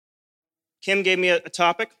Kim gave me a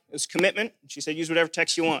topic. It was commitment. She said, use whatever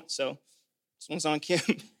text you want. So this one's on Kim,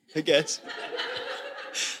 I guess.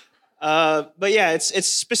 But yeah, it's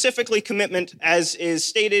specifically commitment as is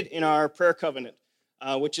stated in our prayer covenant,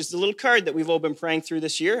 which is the little card that we've all been praying through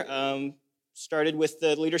this year. Started with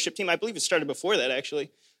the leadership team. I believe it started before that,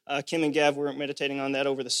 actually. Kim and Gav were meditating on that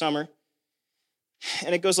over the summer.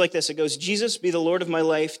 And it goes like this. It goes, Jesus, be the Lord of my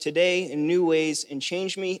life today in new ways and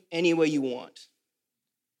change me any way you want.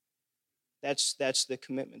 That's the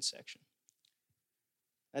commitment section.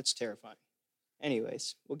 That's terrifying.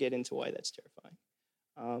 Anyways, we'll get into why that's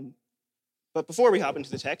terrifying. But before we hop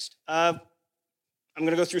into the text, I'm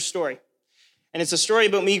going to go through a story. And it's a story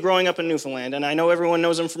about me growing up in Newfoundland. And I know everyone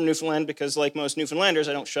knows I'm from Newfoundland because, like most Newfoundlanders,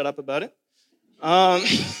 I don't shut up about it.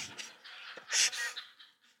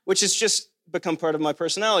 Which has just become part of my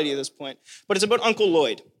personality at this point. But it's about Uncle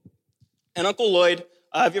Lloyd. And Uncle Lloyd,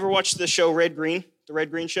 have you ever watched the show Red Green, the Red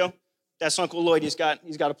Green show? That's Uncle Lloyd. He's got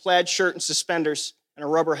a plaid shirt and suspenders and a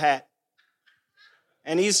rubber hat.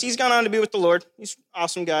 And he's gone on to be with the Lord. He's an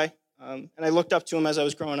awesome guy. And I looked up to him as I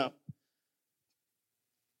was growing up.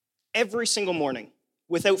 Every single morning,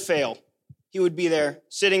 without fail, he would be there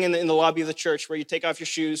sitting in the lobby of the church where you take off your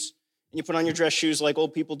shoes and you put on your dress shoes like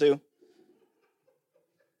old people do.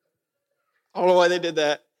 I don't know why they did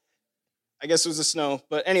that. I guess it was the snow.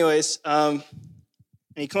 But anyways, and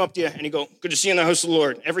he'd come up to you and he'd go, good to see you in the house of the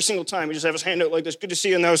Lord. Every single time, he'd just have his hand out like this, good to see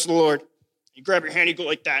you in the house of the Lord. You grab your hand, he'd go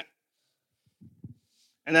like that.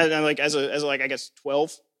 And then, like, as I guess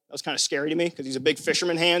 12, that was kind of scary to me because he's a big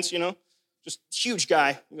fisherman hands, you know, just huge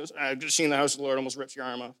guy. He goes, good to see you in the house of the Lord, almost rips your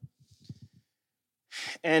arm off.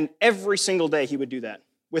 And every single day he would do that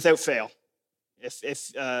without fail.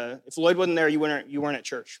 If Lloyd wasn't there, you weren't at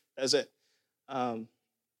church. That's it. I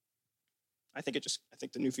think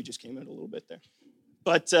the Newfie just came in a little bit there.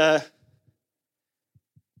 But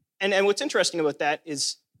and what's interesting about that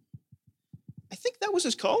is I think that was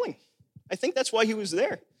his calling. I think that's why he was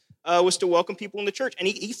there, was to welcome people into church. And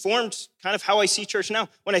he formed kind of how I see church now.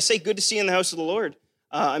 When I say good to see you in the house of the Lord,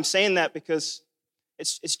 I'm saying that because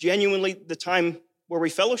it's genuinely the time where we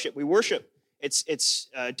fellowship, we worship. It's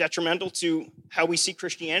detrimental to how we see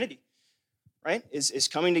Christianity, right? Is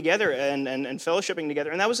coming together and fellowshipping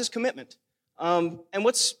together. And that was his commitment. And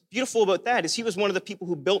what's beautiful about that is he was one of the people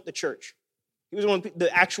who built the church. He was one of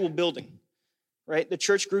the actual building, right? The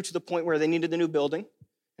church grew to the point where they needed the new building.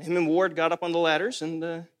 And him and Ward got up on the ladders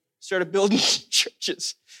and started building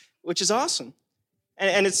churches, which is awesome.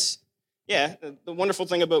 And it's, yeah, the wonderful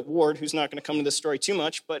thing about Ward, who's not going to come to this story too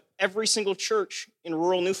much, but every single church in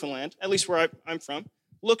rural Newfoundland, at least where I'm from,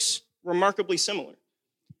 looks remarkably similar.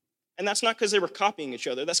 And that's not because they were copying each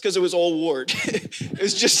other. That's because it was all Ward. It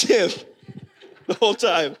was just him the whole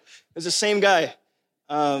time. It was the same guy.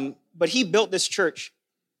 But he built this church,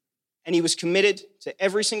 and he was committed to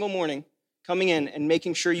every single morning coming in and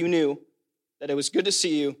making sure you knew that it was good to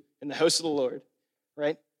see you in the house of the Lord,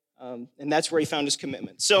 right? And that's where he found his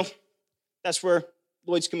commitment. So that's where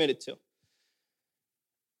Lloyd's committed to.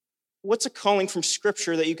 What's a calling from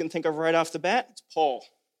Scripture that you can think of right off the bat? It's Paul.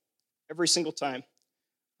 Every single time.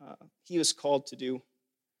 He was called to do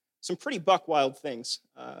some pretty buck wild things.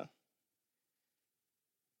 But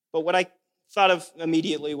what I thought of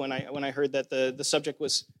immediately when I heard that the subject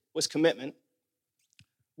was commitment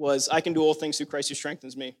was I can do all things through Christ who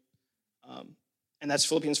strengthens me. And that's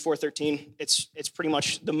Philippians 4:13. It's pretty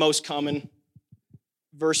much the most common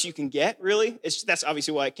verse you can get, really. That's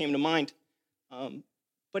obviously why it came to mind.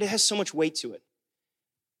 But it has so much weight to it.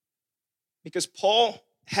 Because Paul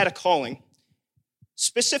had a calling,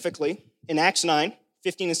 specifically in Acts 9:15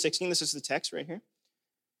 and 16. This is the text right here.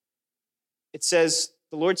 It says,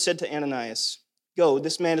 the Lord said to Ananias, go,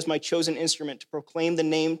 this man is my chosen instrument to proclaim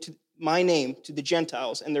my name to the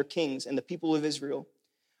Gentiles and their kings and the people of Israel.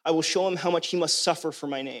 I will show him how much he must suffer for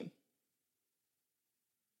my name.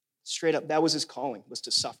 Straight up, that was his calling, was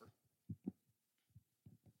to suffer.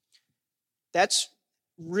 That's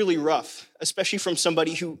really rough, especially from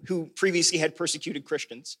somebody who previously had persecuted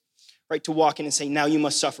Christians, right? To walk in and say, now you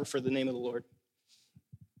must suffer for the name of the Lord.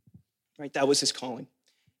 Right? That was his calling.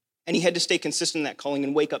 And he had to stay consistent in that calling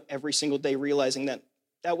and wake up every single day realizing that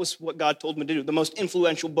that was what God told him to do. The most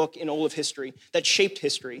influential book in all of history that shaped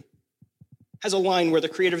history has a line where the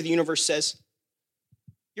creator of the universe says,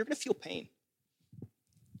 you're going to feel pain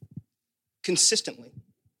consistently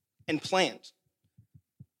and planned.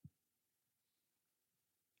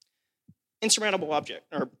 Insurmountable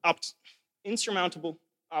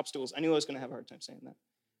obstacles. I knew I was going to have a hard time saying that.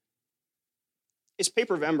 It's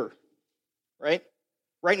paper of ember, right?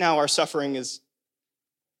 Right now, our suffering is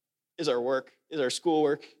our work, is our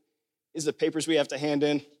schoolwork, is the papers we have to hand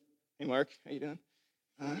in, Hey, Mark, how you doing?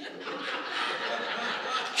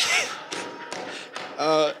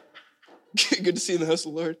 Good to see you in the house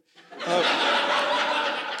of the Lord.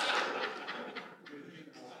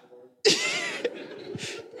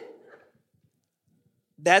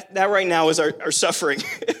 That right now is our suffering.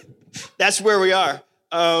 That's where we are.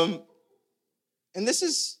 And this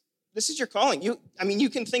is your calling. You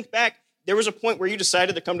can think back. There was a point where you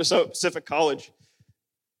decided to come to Pacific College.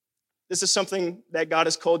 This is something that God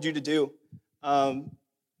has called you to do.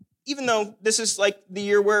 Even though this is like the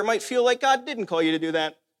year where it might feel like God didn't call you to do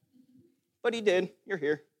that. But he did. You're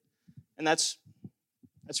here. And that's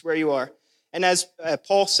where you are. And as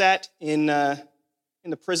Paul sat in the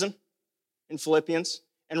prison in Philippians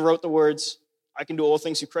and wrote the words, I can do all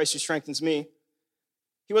things through Christ who strengthens me,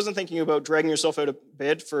 he wasn't thinking about dragging yourself out of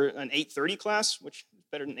bed for an 8:30 class, which is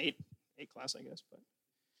better than 8 class, I guess. But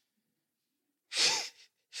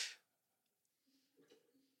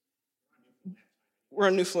we're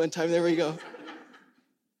on Newfoundland time. There we go.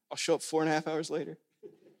 I'll show up 4.5 hours later.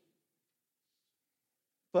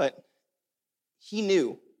 But he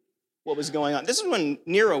knew what was going on. This is when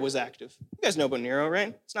Nero was active. You guys know about Nero,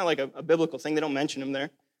 right? It's not like a biblical thing. They don't mention him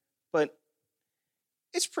there. But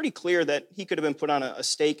it's pretty clear that he could have been put on a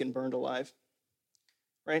stake and burned alive,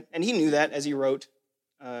 right? And he knew that as he wrote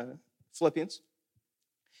Philippians.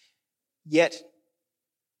 Yet,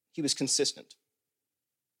 he was consistent.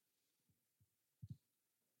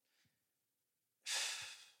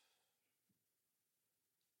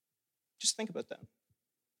 Just think about that.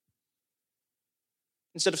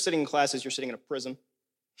 Instead of sitting in classes, you're sitting in a prison.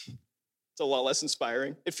 It's a lot less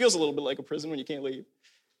inspiring. It feels a little bit like a prison when you can't leave.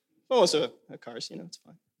 But also a cars, it's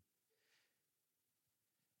fine.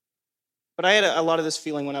 But I had a lot of this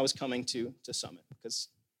feeling when I was coming to Summit, because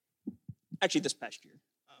actually this past year.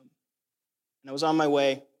 And I was on my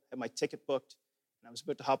way, had my ticket booked, and I was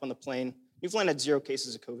about to hop on the plane. Newfoundland had 0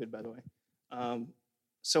 cases of COVID, by the way.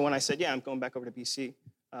 So when I said, yeah, I'm going back over to BC,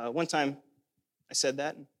 one time I said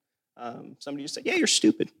that, and somebody just said, yeah, you're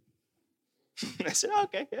stupid. And I said, oh,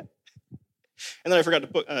 okay, yeah. And then I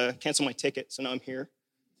forgot to cancel my ticket, so now I'm here.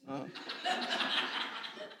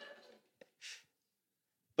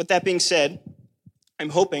 But that being said, I'm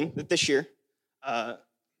hoping that this year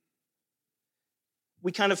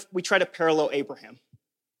we try to parallel Abraham.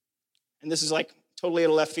 And this is like totally out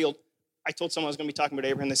of left field. I told someone I was going to be talking about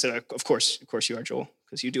Abraham. They said, of course you are, Joel,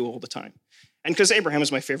 because you do all the time. And because Abraham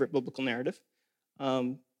is my favorite biblical narrative.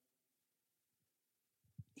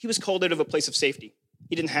 He was called out of a place of safety.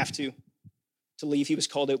 He didn't have to leave. He was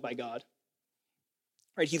called out by God.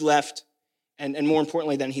 Right? He left, and more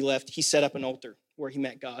importantly than he left, he set up an altar where he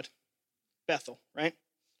met God. Bethel, right? It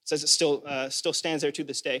says it still stands there to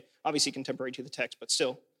this day. Obviously contemporary to the text, but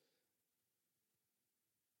still.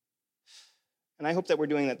 And I hope that we're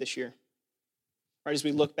doing that this year. Right, as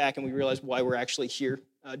we look back and we realize why we're actually here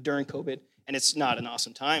during COVID, and it's not an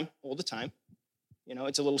awesome time all the time.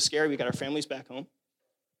 It's a little scary. We got our families back home.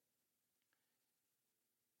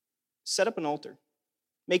 Set up an altar.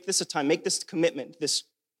 Make this a time. Make this commitment. This,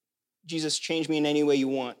 Jesus, change me in any way you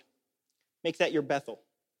want. Make that your Bethel.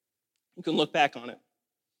 You can look back on it.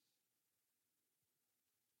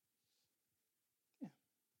 Yeah,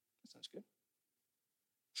 that sounds good.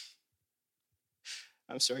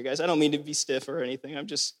 I'm sorry, guys. I don't mean to be stiff or anything.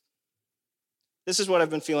 This is what I've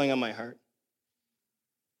been feeling on my heart.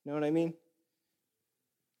 You know what I mean?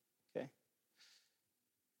 Okay.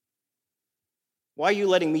 Why are you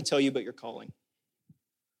letting me tell you about your calling?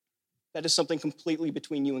 That is something completely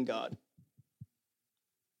between you and God.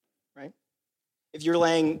 Right? If you're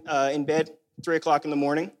laying in bed 3 o'clock in the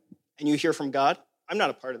morning and you hear from God, I'm not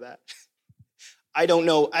a part of that. I don't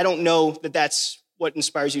know that that's what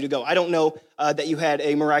inspires you to go. I don't know that you had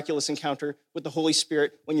a miraculous encounter with the Holy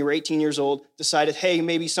Spirit when you were 18 years old, decided, hey,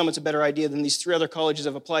 maybe Summit's a better idea than these 3 other colleges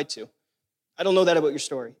I've applied to. I don't know that about your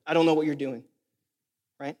story. I don't know what you're doing,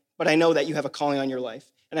 right? But I know that you have a calling on your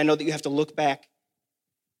life, and I know that you have to look back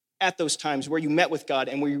at those times where you met with God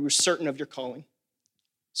and where you were certain of your calling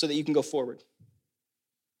so that you can go forward.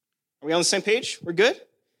 Are we on the same page? We're good?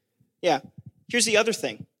 Yeah. Here's the other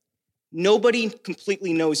thing. Nobody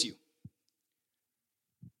completely knows you.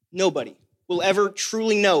 Nobody will ever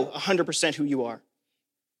truly know 100% who you are.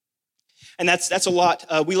 And that's a lot.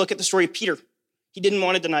 We look at the story of Peter. He didn't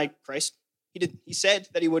want to deny Christ. He said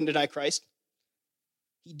that he wouldn't deny Christ.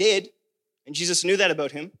 He did, and Jesus knew that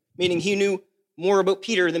about him, meaning he knew more about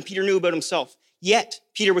Peter than Peter knew about himself. Yet,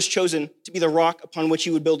 Peter was chosen to be the rock upon which he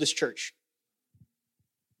would build his church.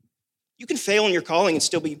 You can fail in your calling and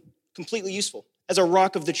still be completely useful as a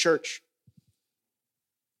rock of the church.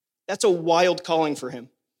 That's a wild calling for him.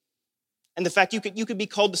 And the fact you could be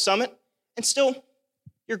called to Summit and still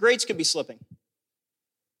your grades could be slipping.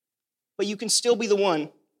 But you can still be the one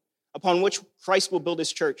upon which Christ will build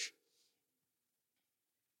his church.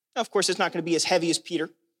 Now, of course, it's not going to be as heavy as Peter,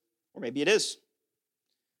 or maybe it is.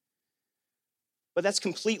 But that's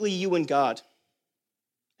completely you and God.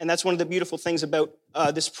 And that's one of the beautiful things about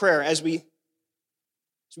this prayer as we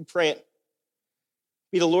pray it.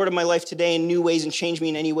 Be the Lord of my life today in new ways and change me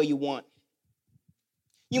in any way you want.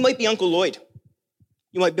 You might be Uncle Lloyd.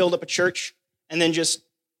 You might build up a church and then just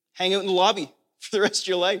hang out in the lobby for the rest of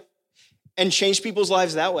your life and change people's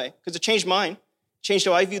lives that way. Because it changed mine, changed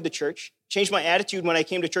how I viewed the church, changed my attitude when I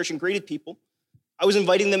came to church and greeted people. I was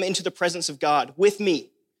inviting them into the presence of God with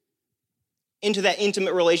me, into that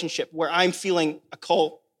intimate relationship where I'm feeling a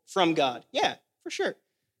call from God. Yeah, for sure.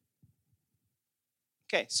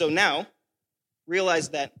 Okay, so now realize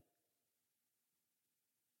that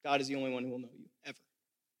God is the only one who will know you, ever.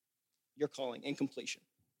 Your calling and completion.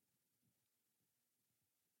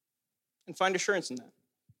 And find assurance in that.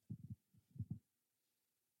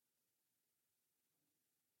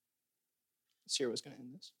 Let's see where I was going to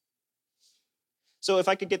end this. So if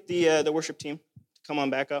I could get the worship team to come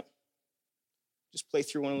on back up. Just play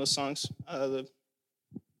through one of those songs. I know what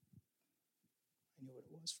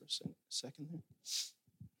it was for a second there.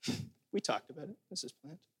 We talked about it. This is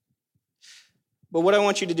planned. But what I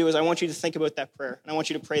want you to do is I want you to think about that prayer. And I want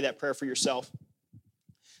you to pray that prayer for yourself.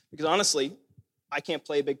 Because honestly, I can't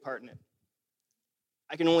play a big part in it.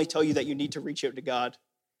 I can only tell you that you need to reach out to God.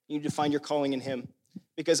 You need to find your calling in him.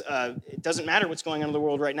 Because it doesn't matter what's going on in the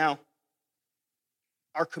world right now.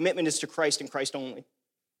 Our commitment is to Christ and Christ only.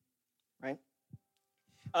 Right?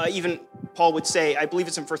 Even Paul would say, I believe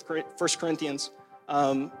it's in 1 Corinthians,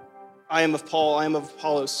 I am of Paul, I am of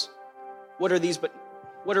Apollos. What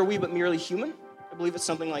are we but merely human? I believe it's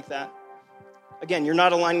something like that. Again, you're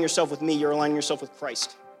not aligning yourself with me, you're aligning yourself with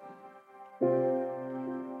Christ.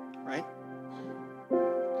 Right?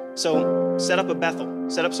 So set up a Bethel.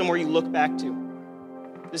 Set up somewhere you look back to.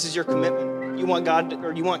 This is your commitment. You want God,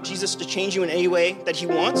 or you want Jesus to change you in any way that he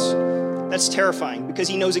wants? That's terrifying because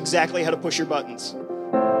he knows exactly how to push your buttons.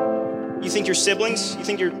 You think your siblings, you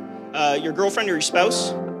think your girlfriend or your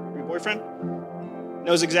spouse or your boyfriend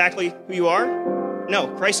knows exactly who you are? No,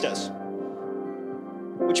 Christ does.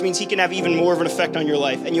 Which means he can have even more of an effect on your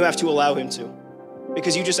life, and you have to allow him to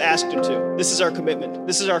because you just asked him to. This is our commitment.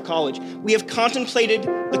 This is our college. We have contemplated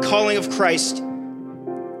the calling of Christ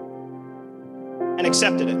and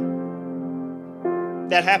accepted it.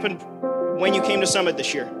 That happened when you came to Summit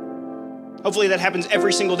this year. Hopefully that happens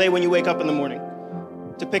every single day when you wake up in the morning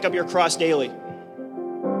to pick up your cross daily.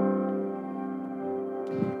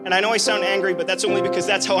 And I know I sound angry, but that's only because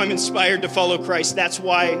that's how I'm inspired to follow Christ. That's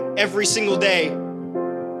why every single day, you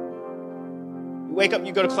wake up,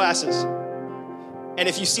 you go to classes. And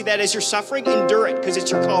if you see that as your suffering, endure it because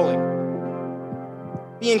it's your calling.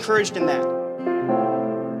 Be encouraged in that.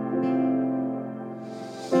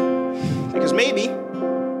 Because maybe,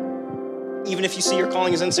 even if you see your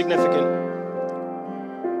calling as insignificant,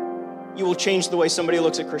 you will change the way somebody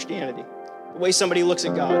looks at Christianity, the way somebody looks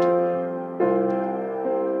at God.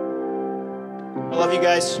 I love you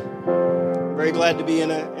guys. I'm very glad to be in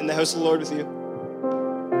the house of the Lord with you.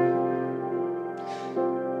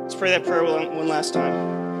 Let's pray that prayer one last time.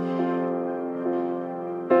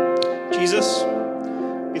 Jesus,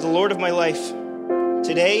 be the Lord of my life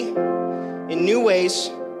today in new ways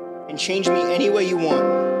and change me any way you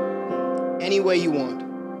want. Any way you want.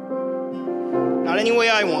 Not any way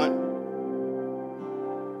I want,